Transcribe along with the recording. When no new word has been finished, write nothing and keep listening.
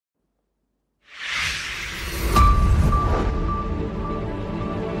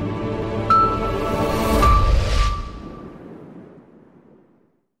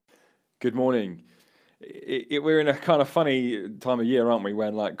Good morning. We're in a kind of funny time of year, aren't we?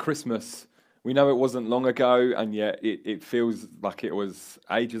 When like Christmas, we know it wasn't long ago, and yet it feels like it was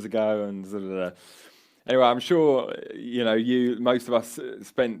ages ago. And anyway, I'm sure most of us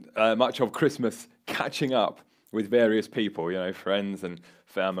spent much of Christmas catching up with various people, friends and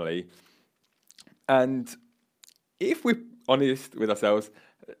family. And if we're honest with ourselves,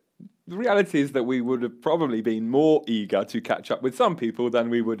 the reality is that we would have probably been more eager to catch up with some people than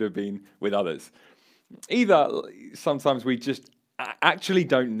we would have been with others. Either sometimes we just actually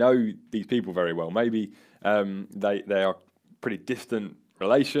don't know these people very well. Maybe they are pretty distant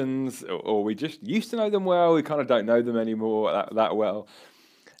relations, or we just used to know them well. We kind of don't know them anymore that well.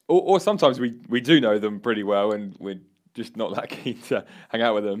 Or sometimes we do know them pretty well and we're just not that keen to hang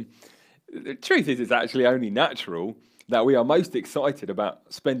out with them. The truth is, it's actually only natural that we are most excited about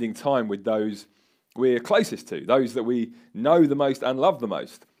spending time with those we're closest to, those that we know the most and love the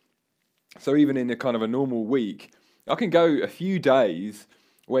most. So even in a kind of a normal week, I can go a few days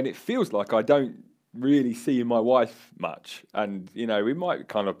when it feels like I don't really see my wife much. And, we might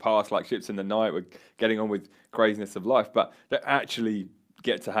kind of pass like ships in the night, we're getting on with craziness of life, but don't actually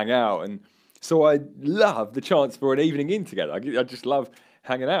get to hang out. And so I love the chance for an evening in together. I just love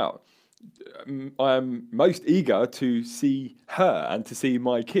hanging out. I am most eager to see her and to see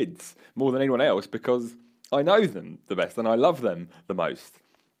my kids more than anyone else because I know them the best and I love them the most.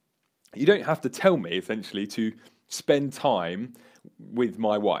 You don't have to tell me, essentially, to spend time with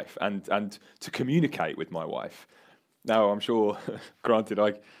my wife and to communicate with my wife. Now, I'm sure,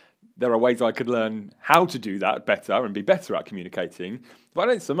 granted, there are ways I could learn how to do that better and be better at communicating, but I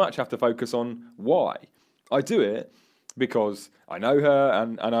don't so much have to focus on why. I do it because I know her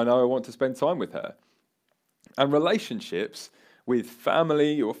and I know I want to spend time with her. And relationships with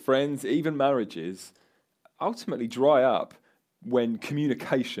family or friends, even marriages, ultimately dry up when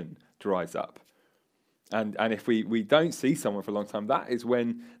communication dries up. And if we don't see someone for a long time, that is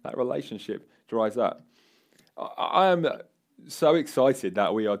when that relationship dries up. I am so excited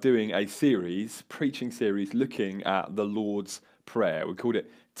that we are doing a preaching series, looking at the Lord's Prayer. We called it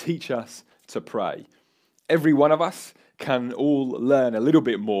Teach Us to Pray. Every one of us can all learn a little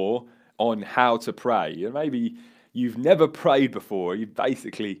bit more on how to pray. And maybe you've never prayed before, you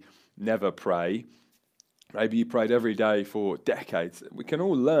basically never pray. Maybe you prayed every day for decades. We can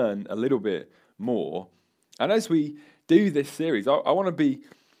all learn a little bit more. And as we do this series, I want to be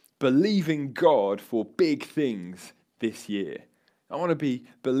believing God for big things this year. I want to be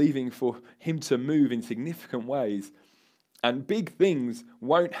believing for Him to move in significant ways. And big things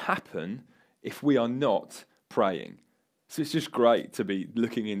won't happen if we are not praying. So it's just great to be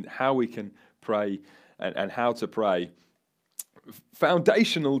looking in how we can pray and how to pray.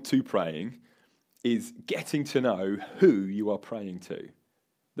 Foundational to praying is getting to know who you are praying to.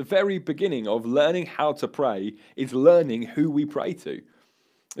 The very beginning of learning how to pray is learning who we pray to.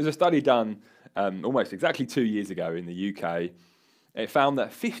 There's a study done almost exactly 2 years ago in the UK. It found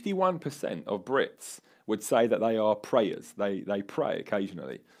that 51% of Brits would say that they are prayers. They pray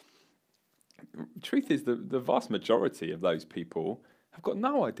occasionally. Truth is, the vast majority of those people have got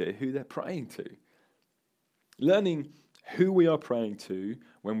no idea who they're praying to. Learning who we are praying to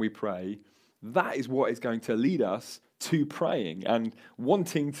when we pray, that is what is going to lead us to praying and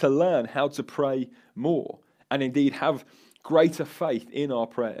wanting to learn how to pray more and indeed have greater faith in our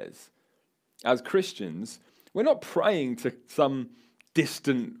prayers. As Christians, we're not praying to some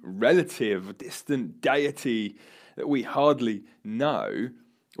distant relative, distant deity that we hardly know,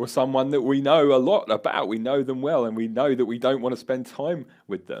 or someone that we know a lot about. We know them well and we know that we don't want to spend time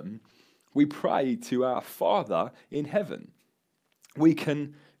with them. We pray to our Father in heaven. We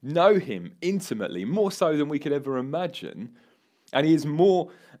can know Him intimately, more so than we could ever imagine. And He is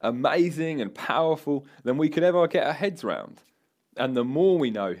more amazing and powerful than we could ever get our heads around. And the more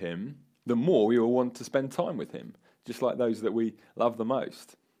we know Him, the more we will want to spend time with Him, just like those that we love the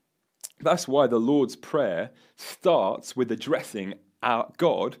most. That's why the Lord's Prayer starts with addressing our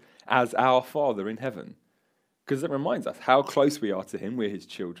God as our Father in heaven. Because it reminds us how close we are to Him, we're His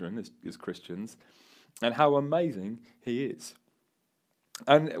children as Christians, and how amazing He is.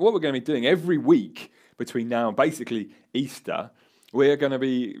 And what we're going to be doing every week between now and basically Easter, we're going to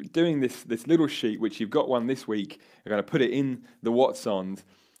be doing this little sheet, which you've got one this week. We're going to put it in the What's On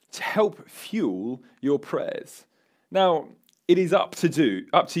to help fuel your prayers. Now, it is up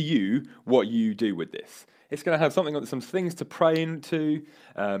to you what you do with this. It's going to have some things to pray into,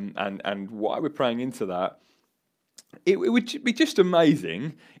 and why we're praying into that. It would be just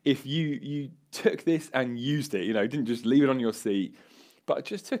amazing if you took this and used it. Didn't just leave it on your seat, but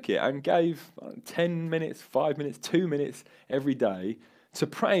just took it and gave 10 minutes, 5 minutes, 2 minutes every day to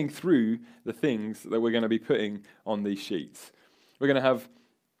praying through the things that we're going to be putting on these sheets. We're going to have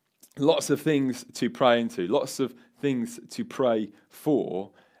lots of things to pray into, lots of things to pray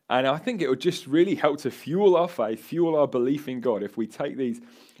for. And I think it would just really help to fuel our faith, fuel our belief in God if we take these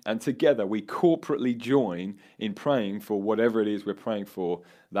and together we corporately join in praying for whatever it is we're praying for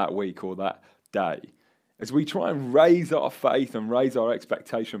that week or that day. As we try and raise our faith and raise our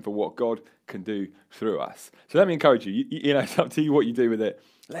expectation for what God can do through us. So let me encourage you, it's up to you what you do with it.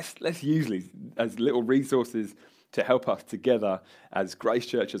 Let's use these as little resources to help us together as Grace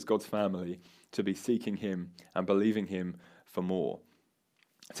Church, as God's family, to be seeking him and believing him for more.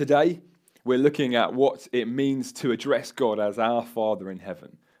 Today, we're looking at what it means to address God as our Father in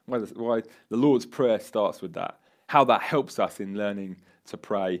heaven. Why the Lord's Prayer starts with that. How that helps us in learning to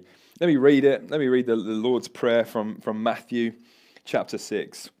pray. Let me read it. Let me read the Lord's Prayer from Matthew chapter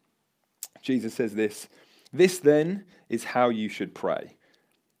 6. Jesus says this, "This then is how you should pray.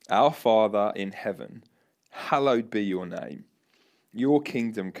 Our Father in heaven, hallowed be your name. Your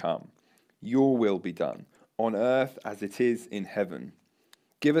kingdom come. Your will be done, on earth as it is in heaven.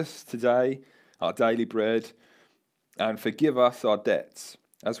 Give us today our daily bread, and forgive us our debts,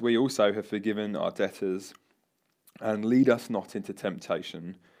 as we also have forgiven our debtors. And lead us not into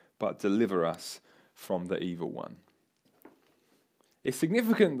temptation, but deliver us from the evil one." It's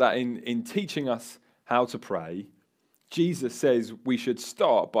significant that in teaching us how to pray, Jesus says we should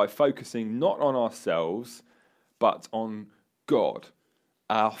start by focusing not on ourselves, but on God,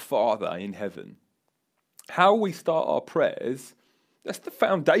 our Father in heaven. How we start our prayers, that's the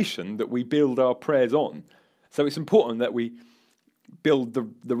foundation that we build our prayers on. So it's important that we build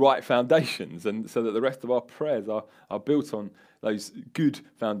the right foundations, and so that the rest of our prayers are built on those good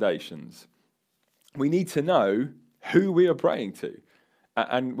foundations. We need to know who we are praying to,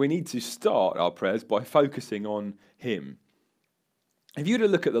 and we need to start our prayers by focusing on him. If you were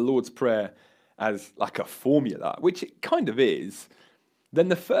to look at the Lord's Prayer as like a formula, which it kind of is, then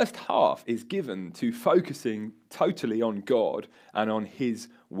the first half is given to focusing totally on God and on his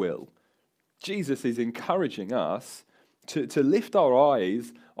will. Jesus is encouraging us to lift our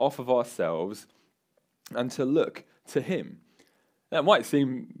eyes off of ourselves and to look to him. Now, it might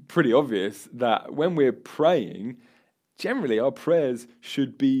seem pretty obvious that when we're praying, generally our prayers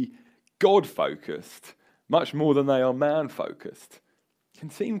should be God-focused, much more than they are man-focused. It can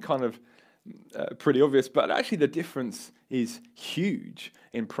seem kind of pretty obvious, but actually the difference is huge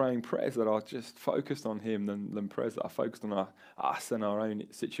in praying prayers that are just focused on him than prayers that are focused on us and our own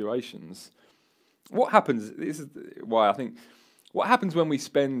situations. What happens, this is why I think, what happens when we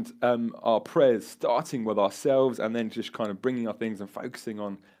spend our prayers starting with ourselves and then just kind of bringing our things and focusing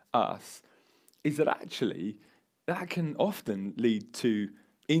on us, is that actually that can often lead to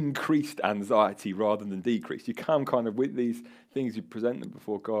increased anxiety rather than decreased. You come kind of with these things, you present them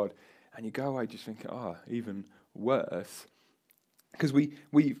before God, and you go away just thinking, even worse. Because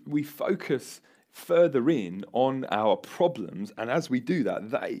we focus further in on our problems, and as we do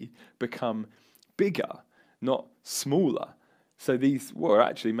that, they become bigger, not smaller. So these were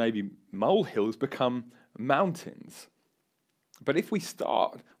actually maybe molehills become mountains. But if we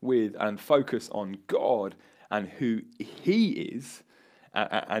start with and focus on God and who he is,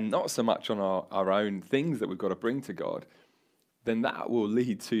 and not so much on our own things that we've got to bring to God, then that will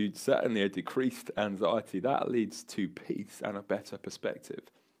lead to certainly a decreased anxiety. That leads to peace and a better perspective.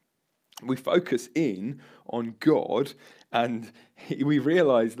 We focus in on God, and we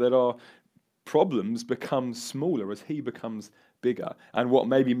realize that our problems become smaller as he becomes bigger, and what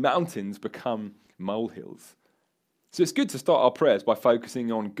may be mountains become molehills. So it's good to start our prayers by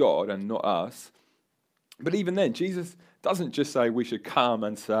focusing on God and not us. But even then, Jesus doesn't just say we should come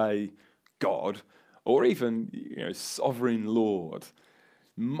and say, God, or even, sovereign Lord,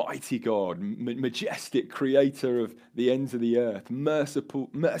 mighty God, majestic creator of the ends of the earth,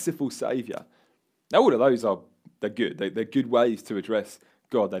 merciful Saviour. Now, all of those they're good. They're good ways to address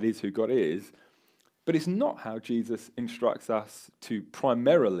God. That is who God is. But it's not how Jesus instructs us to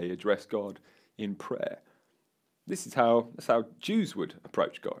primarily address God in prayer. That's how Jews would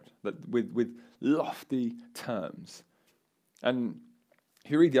approach God, with lofty terms. And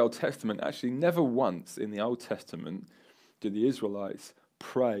if you read the Old Testament, actually never once in the Old Testament do the Israelites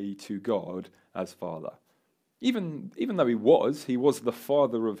pray to God as Father. Even though he was the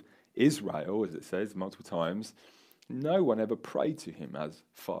father of Israel, as it says multiple times, no one ever prayed to him as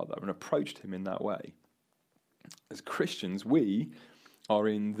Father and approached him in that way. As Christians, we are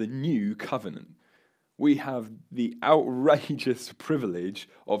in the new covenant. We have the outrageous privilege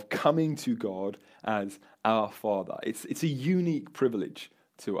of coming to God as our Father. It's a unique privilege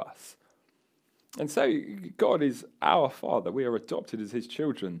to us. And so God is our Father. We are adopted as his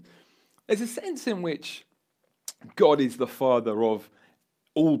children. There's a sense in which God is the Father of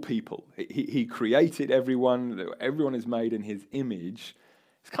all people. He created everyone. Everyone is made in his image.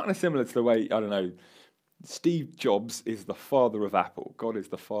 It's kind of similar to the way, I don't know, Steve Jobs is the father of Apple. God is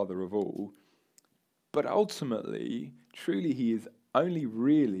the father of all. But ultimately, truly, he is only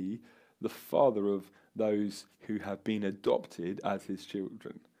really the father of those who have been adopted as his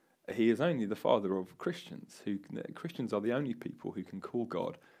children. He is only the father of Christians. Christians are the only people who can call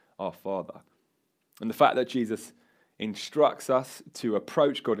God our Father. And the fact that Jesus instructs us to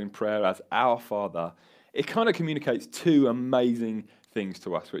approach God in prayer as our Father, it kind of communicates two amazing things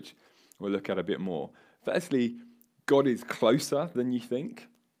to us, which we'll look at a bit more. Firstly, God is closer than you think,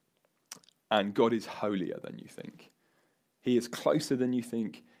 and God is holier than you think. He is closer than you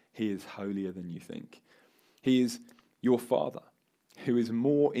think. He is holier than you think. He is your Father, who is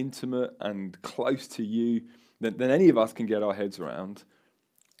more intimate and close to you than any of us can get our heads around.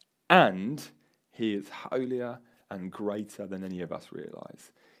 And he is holier and greater than any of us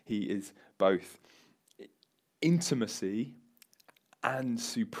realize. He is both intimacy and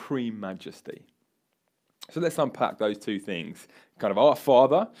supreme majesty. So let's unpack those two things. Kind of our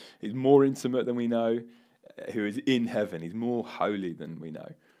Father is more intimate than we know, who is in heaven. He's more holy than we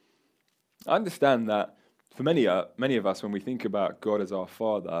know. I understand that for many of us, when we think about God as our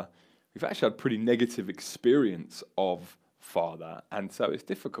Father, we've actually had a pretty negative experience of Father, and so it's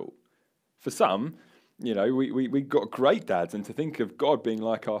difficult. For some, you know, we got great dads, and to think of God being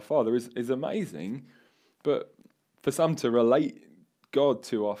like our Father is amazing, but for some to relate God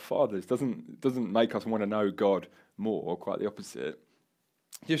to our fathers doesn't make us want to know God more, or quite the opposite.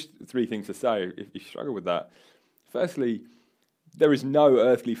 Just three things to say if you struggle with that. Firstly, there is no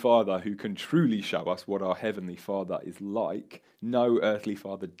earthly father who can truly show us what our heavenly Father is like. No earthly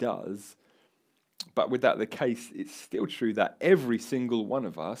father does. But with that the case, it's still true that every single one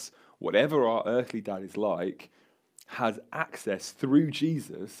of us, whatever our earthly dad is like, has access through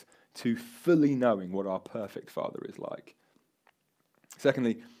Jesus to fully knowing what our perfect Father is like.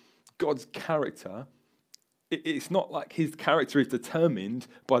 Secondly, God's character, it's not like his character is determined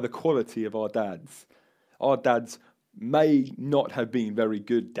by the quality of our dads. Our dads may not have been very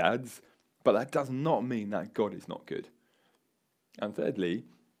good dads, but that does not mean that God is not good. And thirdly,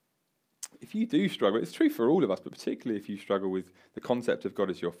 if you do struggle, it's true for all of us, but particularly if you struggle with the concept of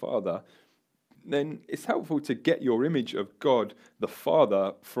God as your Father, then it's helpful to get your image of God the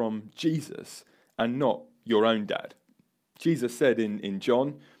Father from Jesus and not your own dad. Jesus said in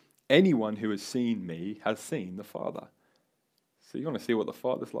John, anyone who has seen me has seen the Father. So you want to see what the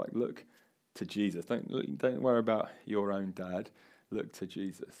Father's like? Look to Jesus. Don't worry about your own dad. Look to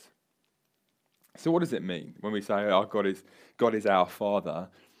Jesus. So what does it mean when we say, "Oh, God is our Father"?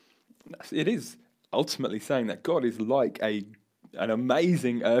 It is ultimately saying that God is like an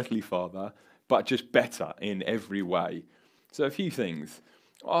amazing earthly father, but just better in every way. So a few things.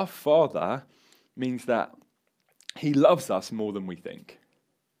 Our Father means that he loves us more than we think.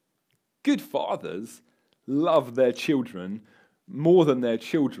 Good fathers love their children more than their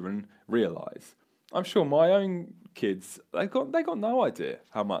children realize. I'm sure my own kids, they got no idea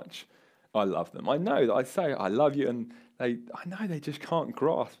how much I love them. I know that I say I love you, and I know they just can't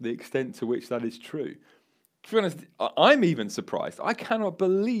grasp the extent to which that is true. To be honest, I'm even surprised. I cannot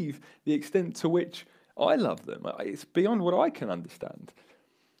believe the extent to which I love them. It's beyond what I can understand.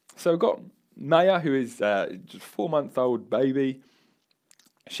 So I've got Maya, who is just 4-month-old baby.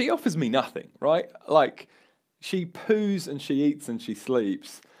 She offers me nothing, right? Like, she poos and she eats and she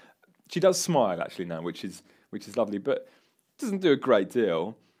sleeps. She does smile actually now, which is lovely, but doesn't do a great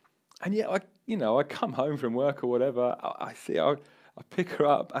deal. And yet, I come home from work or whatever. I see her, I pick her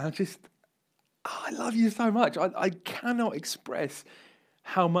up, and I love you so much. I cannot express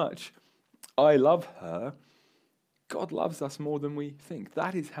how much I love her. God loves us more than we think.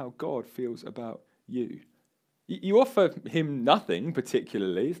 That is how God feels about you. You offer him nothing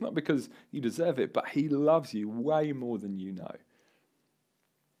particularly. It's not because you deserve it, but he loves you way more than you know.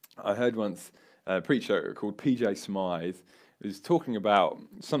 I heard once a preacher called PJ Smythe was talking about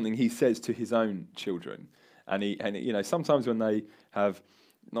something he says to his own children. And sometimes when they have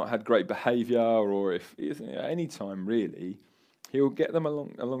not had great behaviour, or if any time really, he'll get them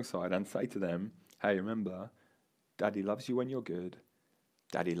alongside and say to them, "Hey, remember, Daddy loves you when you're good.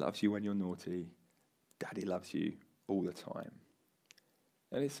 Daddy loves you when you're naughty. Daddy loves you all the time."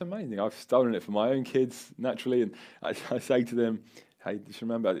 And it's amazing. I've stolen it from my own kids naturally, and I say to them, "Hey, just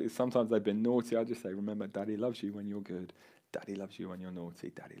remember, sometimes they've been naughty. I just say, remember, Daddy loves you when you're good. Daddy loves you when you're naughty.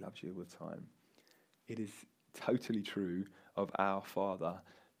 Daddy loves you all the time." It is totally true of our Father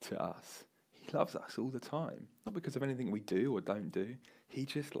to us. He loves us all the time. Not because of anything we do or don't do. He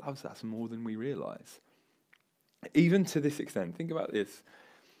just loves us more than we realize. Even to this extent, think about this.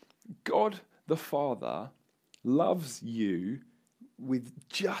 God the Father loves you with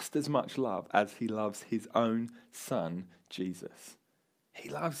just as much love as he loves his own son, Jesus. He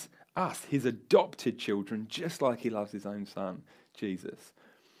loves us, his adopted children, just like he loves his own son, Jesus.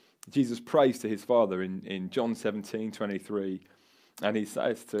 Jesus prays to his Father in John 17:23, and he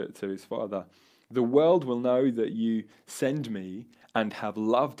says to his Father, "The world will know that you send me and have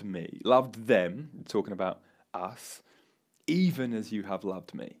loved them," talking about us, "even as you have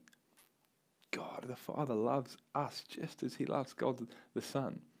loved me." God the Father loves us just as he loves God the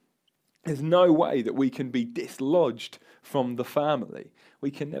Son. There's no way that we can be dislodged from the family.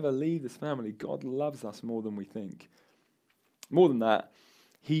 We can never leave this family. God loves us more than we think. More than that,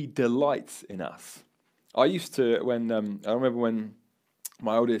 he delights in us. I used to, I remember when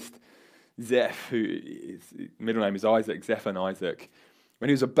my oldest, Zeph, his middle name is Isaac, Zeph and Isaac, when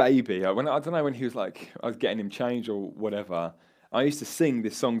he was a baby, I don't know when he was like, I was getting him changed or whatever, I used to sing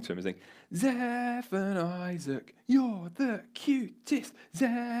this song to him, sing, "Zeph and Isaac, you're the cutest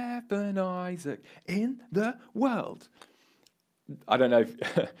Zeph and Isaac in the world." I don't know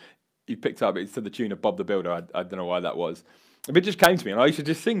if you picked up, it's to the tune of Bob the Builder. I don't know why that was. But it just came to me, and I used to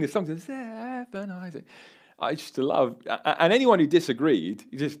just sing this song, Zeph and Isaac. I used to love, and anyone who disagreed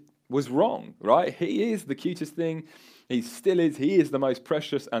just was wrong, right? He is the cutest thing. He still is. He is the most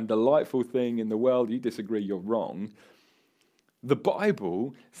precious and delightful thing in the world. You disagree, you're wrong. The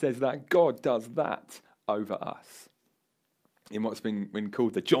Bible says that God does that over us. In what's been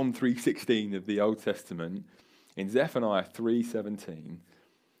called the John 3:16 of the Old Testament, in Zephaniah 3:17,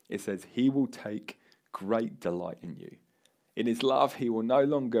 it says, "He will take great delight in you. In his love, he will no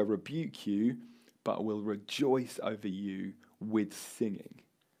longer rebuke you, but will rejoice over you with singing."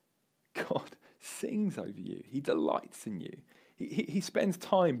 God sings over you. He delights in you. He spends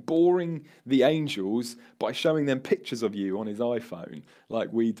time boring the angels by showing them pictures of you on his iPhone,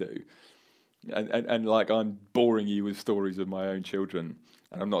 like we do. And like I'm boring you with stories of my own children.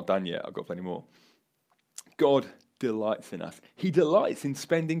 And I'm not done yet. I've got plenty more. God delights in us. He delights in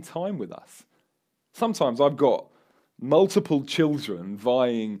spending time with us. Sometimes I've got multiple children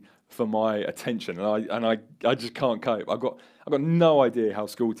vying for my attention, and I just can't cope. I've got no idea how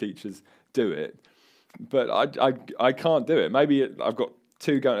school teachers do it. But I can't do it. Maybe I've got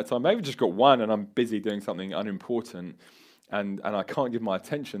two going at a time. Maybe I've just got one and I'm busy doing something unimportant and I can't give my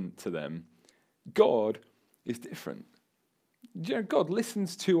attention to them. God is different. You know, God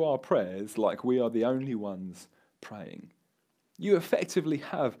listens to our prayers like we are the only ones praying. You effectively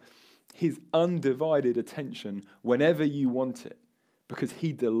have his undivided attention whenever you want it because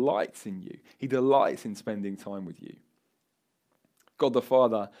he delights in you. He delights in spending time with you. God the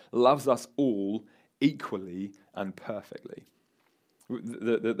Father loves us all equally and perfectly.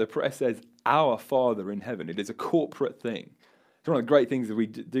 The prayer says, "Our Father in heaven." It is a corporate thing. It's one of the great things that we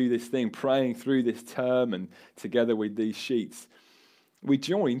do this thing, praying through this term and together with these sheets. We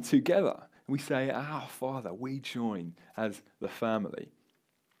join together. We say, "Our Father." We join as the family.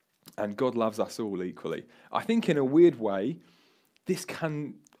 And God loves us all equally. I think in a weird way, this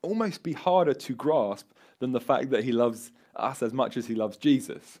can almost be harder to grasp than the fact that he loves us as much as he loves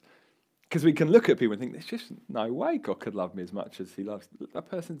Jesus. Because we can look at people and think, there's just no way God could love me as much as he loves. That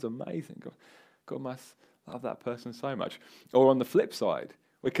person's amazing. God must love that person so much. Or on the flip side,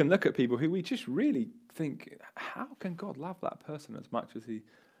 we can look at people who we just really think, how can God love that person as much as he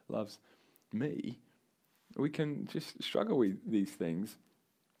loves me? We can just struggle with these things.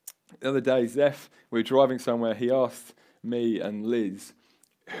 The other day, Zeph, we were driving somewhere, he asked me and Liz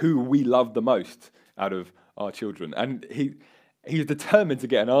who we loved the most out of our children. And he was determined to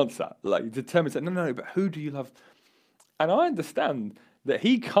get an answer. Like, determined to say, no, but who do you love? And I understand that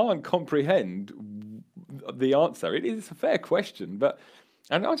he can't comprehend the answer. It is a fair question,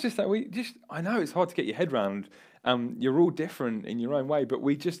 and I just say, I know it's hard to get your head around. You're all different in your own way, but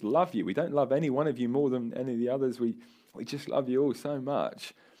we just love you. We don't love any one of you more than any of the others. We just love you all so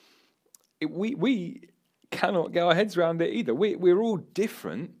much. We cannot get our heads around it either. We're all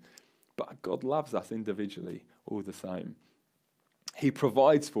different, but God loves us individually all the same. He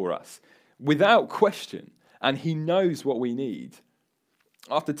provides for us without question, and he knows what we need.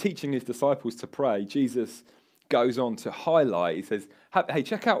 After teaching his disciples to pray, Jesus goes on to highlight, he says, hey,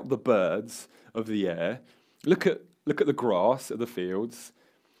 check out the birds of the air. Look at the grass of the fields.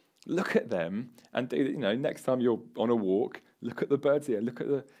 Look at them, and next time you're on a walk, look at the birds here, look at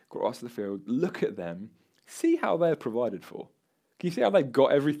the grass of the field, look at them, see how they're provided for. Can you see how they've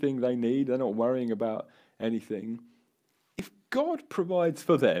got everything they need? They're not worrying about anything. If God provides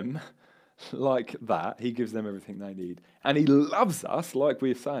for them, like that. He gives them everything they need. And he loves us, like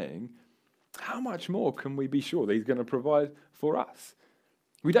we're saying. How much more can we be sure that he's going to provide for us?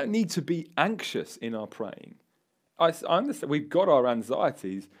 We don't need to be anxious in our praying. I understand we've got our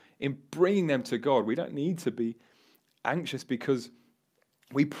anxieties in bringing them to God. We don't need to be anxious because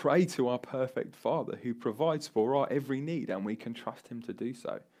we pray to our perfect Father who provides for our every need, and we can trust him to do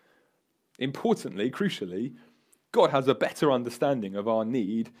so. Importantly, crucially, God has a better understanding of our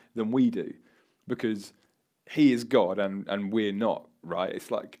need than we do, because he is God and we're not, right?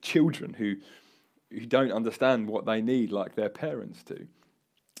 It's like children who don't understand what they need like their parents do.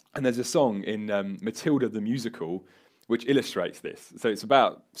 And there's a song in Matilda the musical which illustrates this. So it's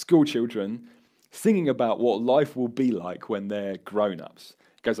about school children singing about what life will be like when they're grown-ups.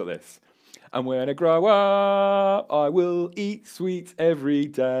 It goes like this. And when I grow up, I will eat sweets every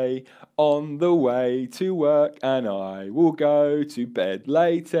day on the way to work, and I will go to bed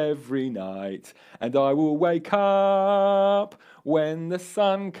late every night, and I will wake up when the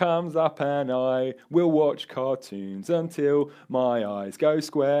sun comes up, and I will watch cartoons until my eyes go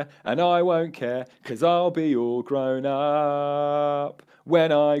square, and I won't care, 'cause I'll be all grown up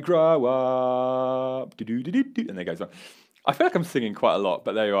when I grow up. Do-do-do-do-do. And there goes on. I feel like I'm singing quite a lot,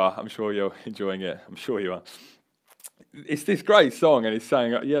 but there you are. I'm sure you're enjoying it. I'm sure you are. It's this great song, and it's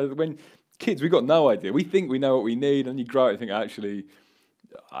saying, yeah, when kids, we've got no idea. We think we know what we need, and you grow up and think, actually,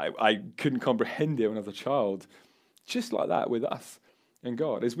 I couldn't comprehend it when I was a child. Just like that with us and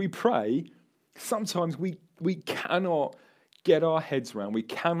God. As we pray, sometimes we cannot get our heads around, we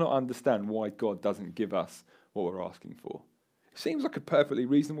cannot understand why God doesn't give us what we're asking for. It seems like a perfectly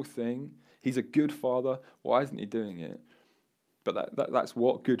reasonable thing. He's a good father. Why isn't he doing it? But that's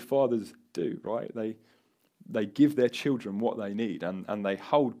what good fathers do, right? They give their children what they need, and they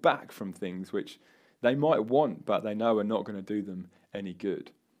hold back from things which they might want, but they know are not going to do them any good.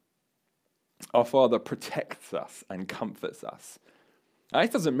 Our Father protects us and comforts us. Now,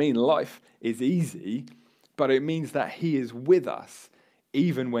 this doesn't mean life is easy, but it means that he is with us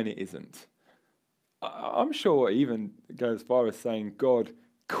even when it isn't. I'm sure I even go as far as saying God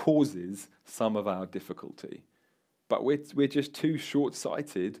causes some of our difficulty. But we're just too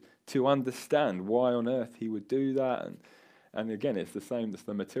short-sighted to understand why on earth he would do that. And again, it's the same as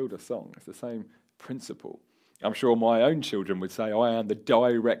the Matilda song. It's the same principle. I'm sure my own children would say I am the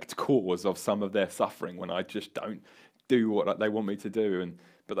direct cause of some of their suffering when I just don't do what they want me to do.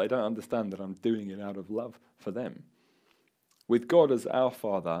 But they don't understand that I'm doing it out of love for them. With God as our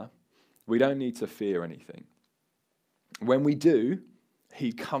Father, we don't need to fear anything. When we do,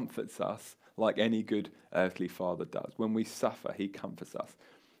 he comforts us like any good earthly father does. When we suffer, he comforts us.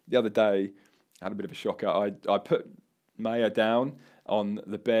 The other day, I had a bit of a shocker. I put Maya down on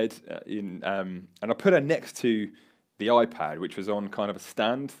the bed, and I put her next to the iPad, which was on kind of a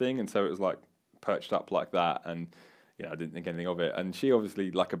stand thing, and so it was like perched up like that, and I didn't think anything of it. And she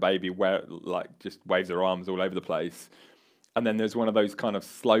obviously, like a baby, just waves her arms all over the place. And then there's one of those kind of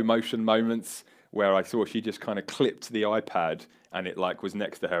slow motion moments where I saw she just kind of clipped the iPad, and it was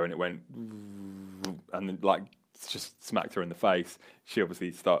next to her, and it went, and then just smacked her in the face. She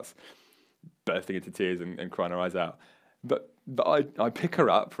obviously starts bursting into tears and crying her eyes out. But I pick her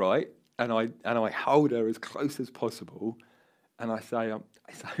up, right, and I hold her as close as possible, and I say,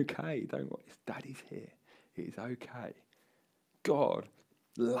 it's okay, don't worry, Daddy's here. It's okay. God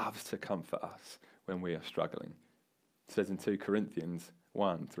loves to comfort us when we are struggling. It says in 2 Corinthians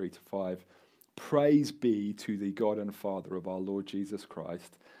 1, 3-5, praise be to the God and Father of our Lord Jesus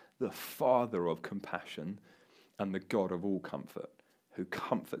Christ, the Father of compassion and the God of all comfort, who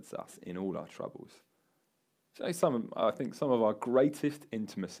comforts us in all our troubles. So I think some of our greatest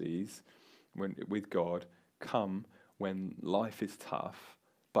intimacies with God come when life is tough,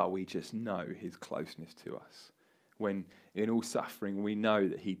 but we just know his closeness to us. When in all suffering we know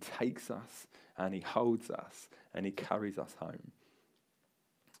that he takes us and he holds us and he carries us home.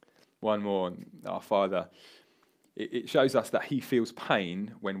 One more, our Father, it shows us that he feels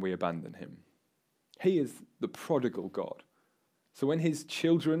pain when we abandon him. He is the prodigal God. So when his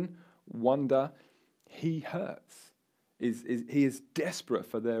children wander, he hurts. He is desperate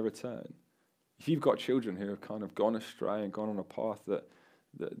for their return. If you've got children who have kind of gone astray and gone on a path that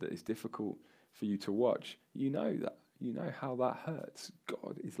is difficult for you to watch, you know that. You know how that hurts.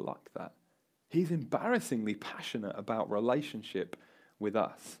 God is like that. He's embarrassingly passionate about relationship with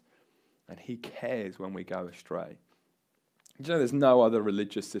us. And he cares when we go astray. There's no other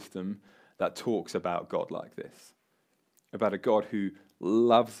religious system that talks about God like this. About a God who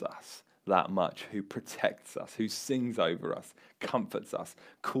loves us that much, who protects us, who sings over us, comforts us,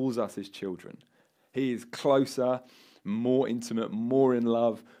 calls us his children. He is closer, more intimate, more in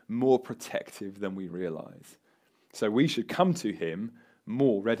love, more protective than we realize. So we should come to him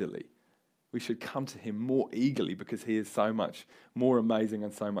more readily. We should come to him more eagerly because he is so much more amazing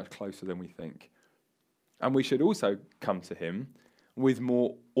and so much closer than we think. And we should also come to him with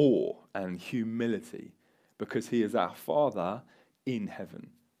more awe and humility because he is our Father in heaven.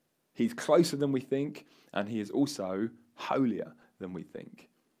 He's closer than we think, and he is also holier than we think.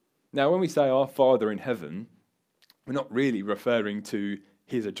 Now, when we say our Father in heaven, we're not really referring to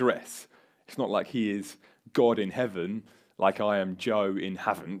his address. It's not like he is God in heaven, like I am Joe in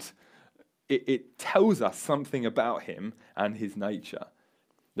haven't. It tells us something about him and his nature.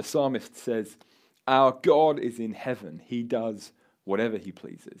 The psalmist says, our God is in heaven. He does whatever he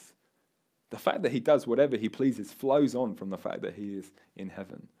pleases. The fact that he does whatever he pleases flows on from the fact that he is in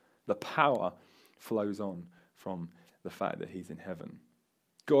heaven. The power flows on from the fact that he's in heaven.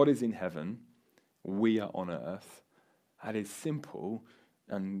 God is in heaven. We are on earth. That is simple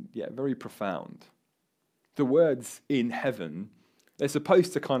and yet very profound. The words in heaven, they're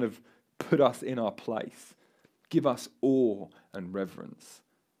supposed to kind of put us in our place, give us awe and reverence.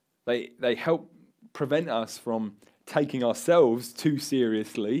 They help prevent us from taking ourselves too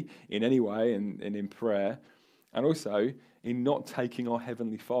seriously in any way and in prayer, and also in not taking our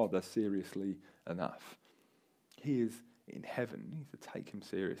Heavenly Father seriously enough. He is in heaven. We need to take him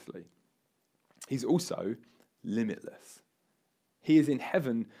seriously. He's also limitless. He is in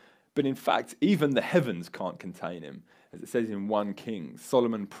heaven, but in fact, even the heavens can't contain him. As it says in 1 Kings,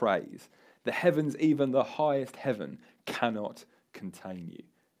 Solomon prays, the heavens, even the highest heaven, cannot contain you.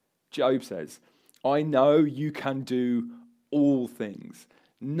 Job says, I know you can do all things.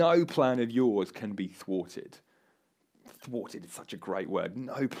 No plan of yours can be thwarted. Thwarted is such a great word.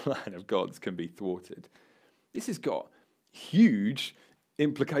 No plan of God's can be thwarted. This has got huge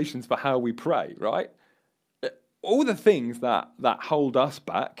implications for how we pray, right? All the things that hold us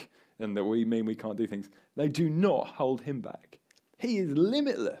back and that we mean we can't do things, they do not hold him back. He is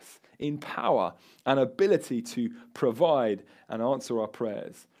limitless in power and ability to provide and answer our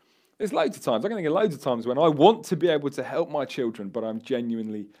prayers. There's loads of times, I'm going to get loads of times when I want to be able to help my children, but I'm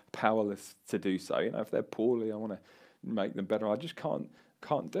genuinely powerless to do so. You know, if they're poorly, I want to make them better. I just can't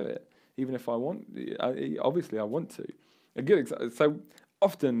do it, even if I want. Obviously, I want to. A good example. So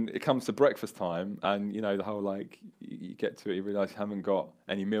often it comes to breakfast time, and you know the whole like you get to it, you realise you haven't got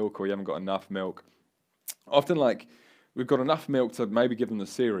any milk or you haven't got enough milk. Often, like we've got enough milk to maybe give them the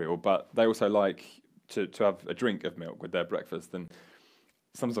cereal, but they also like to have a drink of milk with their breakfast, and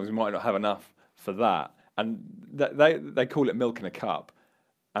sometimes we might not have enough for that, and they call it milk in a cup,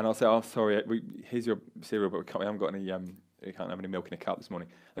 and I'll say, oh sorry, here's your cereal, but we haven't got any, we can't have any milk in a cup this morning.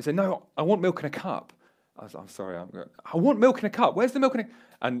 I say, no, I want milk in a cup. I'm sorry, I want milk in a cup. Where's the milk in a?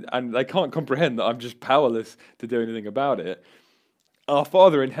 And they can't comprehend that I'm just powerless to do anything about it. Our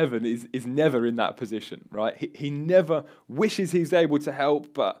Father in heaven is never in that position, right? He never wishes he's able to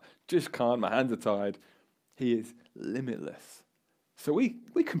help, but just can't. My hands are tied. He is limitless. So we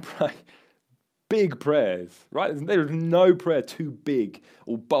can pray big prayers, right? There is no prayer too big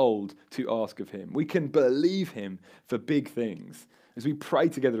or bold to ask of him. We can believe him for big things. As we pray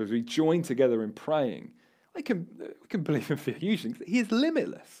together, as we join together in praying, we can believe him for huge things. He is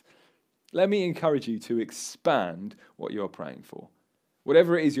limitless. Let me encourage you to expand what you're praying for.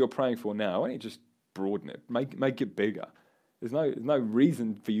 Whatever it is you're praying for now, why don't you just broaden it, make it bigger. There's no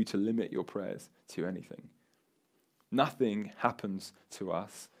reason for you to limit your prayers to anything. Nothing happens to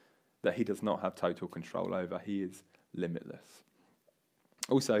us that he does not have total control over. He is limitless.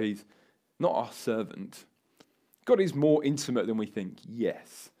 Also, he's not our servant. God is more intimate than we think,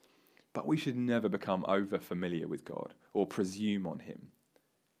 yes, but we should never become over familiar with God or presume on him.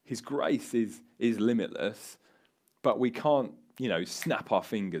 His grace is limitless, but we can't, snap our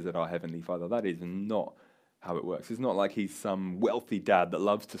fingers at our Heavenly Father. That is not how it works. It's not like he's some wealthy dad that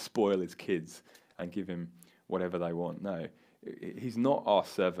loves to spoil his kids and give him whatever they want. No, he's not our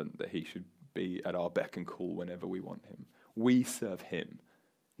servant that he should be at our beck and call whenever we want him. We serve him,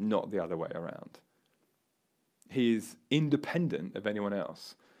 not the other way around. He is independent of anyone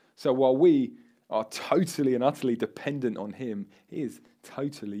else. So while we are totally and utterly dependent on him, he is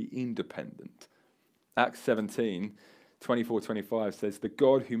totally independent. Acts 17, 24-25 says, the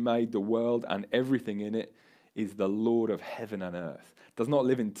God who made the world and everything in it is the Lord of heaven and earth. Does not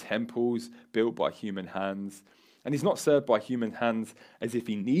live in temples built by human hands. And he's not served by human hands as if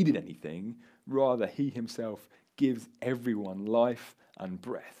he needed anything. Rather, he himself gives everyone life and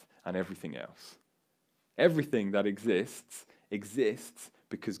breath and everything else. Everything that exists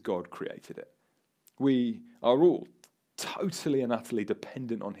because God created it. We are all totally and utterly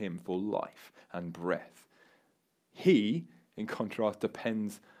dependent on him for life and breath. He, in contrast,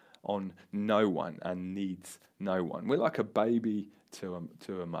 depends on no one and needs no one. We're like a baby to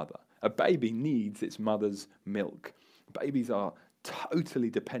a mother. A baby needs its mother's milk. Babies are totally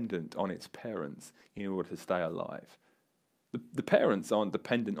dependent on its parents in order to stay alive. The parents aren't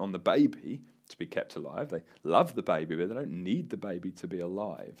dependent on the baby to be kept alive. They love the baby, but they don't need the baby to be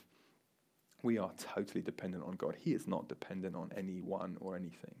alive. We are totally dependent on God. He is not dependent on anyone or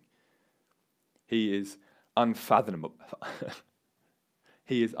anything. He is unfathomable.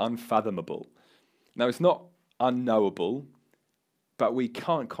 He is unfathomable. Now, it's not unknowable, but we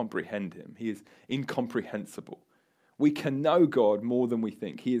can't comprehend him. He is incomprehensible. We can know God more than we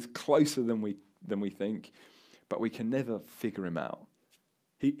think. He is closer than we think, but we can never figure him out.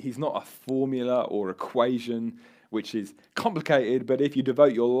 He's not a formula or equation which is complicated, but if you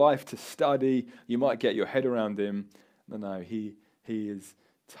devote your life to study, you might get your head around him. No, he is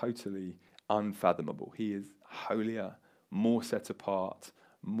totally unfathomable. He is holier, more set apart,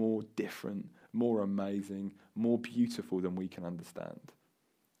 more different, more amazing, more beautiful than we can understand.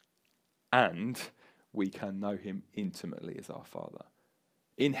 And we can know him intimately as our Father.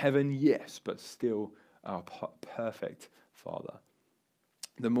 In heaven, yes, but still our perfect Father.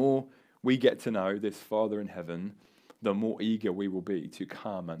 The more we get to know this Father in heaven, the more eager we will be to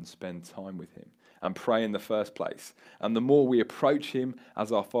come and spend time with him and pray in the first place. And the more we approach him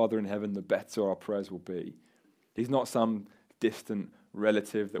as our Father in heaven, the better our prayers will be. He's not some distant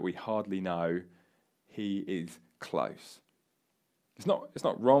relative that we hardly know. He is close. It's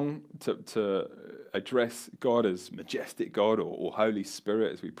not wrong to address God as majestic God or Holy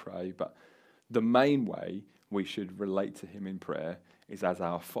Spirit as we pray, but the main way we should relate to him in prayer is as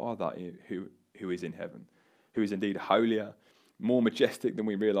our Father who is in heaven, who is indeed holier, more majestic than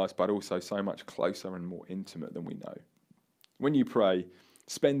we realize, but also so much closer and more intimate than we know. When you pray,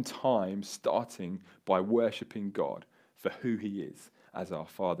 spend time starting by worshipping God for who he is as our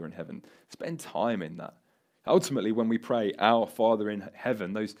Father in heaven. Spend time in that. Ultimately, when we pray, our Father in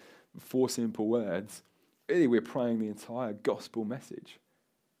heaven, those 4 simple words, really we're praying the entire gospel message.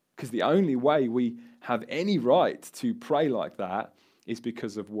 Because the only way we have any right to pray like that is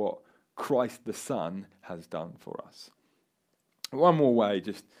because of what Christ the Son has done for us. One more way,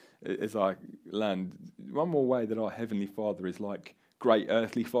 just as I land, one more way that our Heavenly Father is like great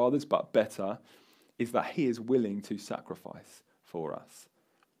earthly fathers, but better, is that he is willing to sacrifice for us.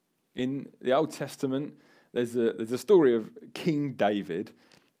 In the Old Testament, there's a story of King David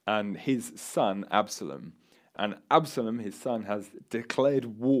and his son Absalom. And Absalom, his son, has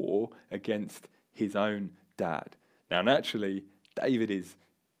declared war against his own dad. Now, naturally, David is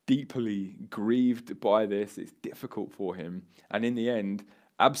deeply grieved by this. It's difficult for him. And in the end,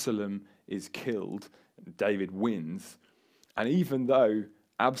 Absalom is killed. David wins. And even though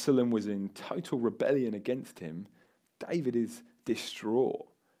Absalom was in total rebellion against him, David is distraught.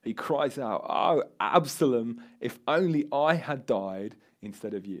 He cries out, "Oh, Absalom, if only I had died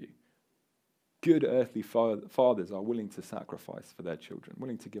instead of you." Good earthly fathers are willing to sacrifice for their children,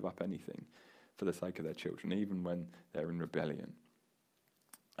 willing to give up anything for the sake of their children, even when they're in rebellion.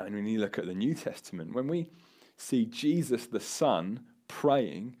 And when you look at the New Testament, when we see Jesus the Son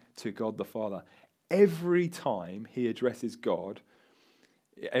praying to God the Father, every time he addresses God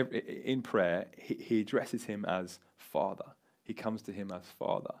in prayer, he addresses him as Father. He comes to him as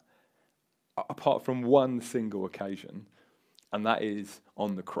Father. Apart from one single occasion, and that is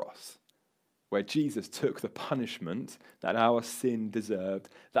on the cross, where Jesus took the punishment that our sin deserved.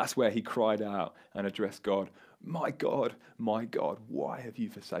 That's where he cried out and addressed God, my God, why have you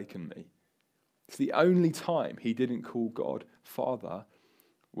forsaken me?" It's the only time he didn't call God Father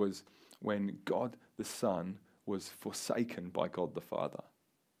was when God the Son was forsaken by God the Father.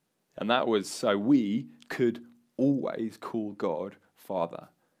 And that was so we could always call God Father,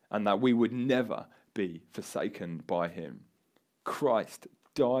 and that we would never be forsaken by him. Christ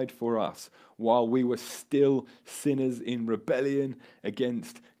died for us while we were still sinners in rebellion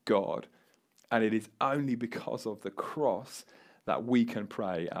against God. And it is only because of the cross that we can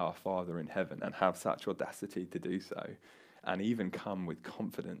pray our Father in heaven and have such audacity to do so and even come with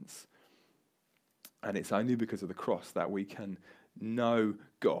confidence. And it's only because of the cross that we can know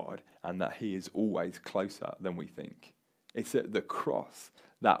God and that he is always closer than we think. It's at the cross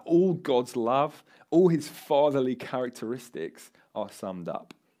that all God's love, all his fatherly characteristics are summed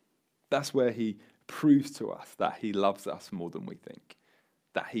up. That's where he proves to us that he loves us more than we think,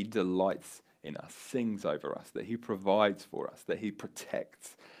 that he delights in us, sings over us, that he provides for us, that he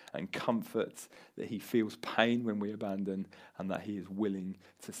protects and comforts, that he feels pain when we abandon, and that he is willing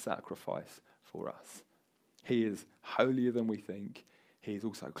to sacrifice for us. He is holier than we think. He is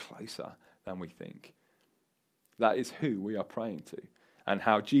also closer than we think. That is who we are praying to, and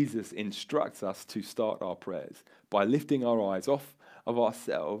how Jesus instructs us to start our prayers by lifting our eyes off of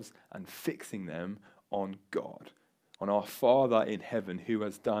ourselves and fixing them on God, on our Father in heaven who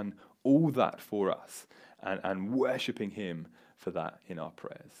has done all that for us, and worshipping him for that in our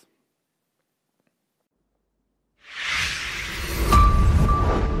prayers.